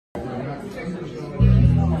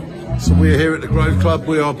So we're here at the Grove Club,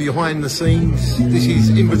 we are behind the scenes. This is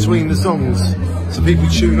in between the songs. So people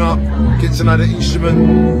tune up, get to know the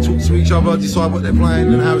instrument, talk to each other, decide what they're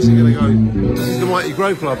playing and how it's going to go. This is the Mighty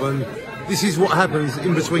Grove Club, and this is what happens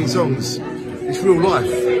in between songs. It's real life.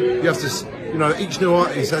 You have to, you know, each new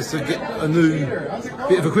artist has to get a new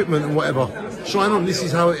bit of equipment and whatever. Shine on, this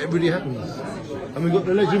is how it really happens. And we've got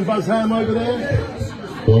the legend Buzz Ham over there.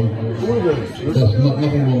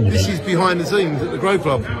 This is behind the scenes at the Grove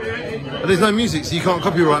Club. And there's no music, so you can't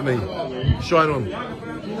copyright me. Shine on.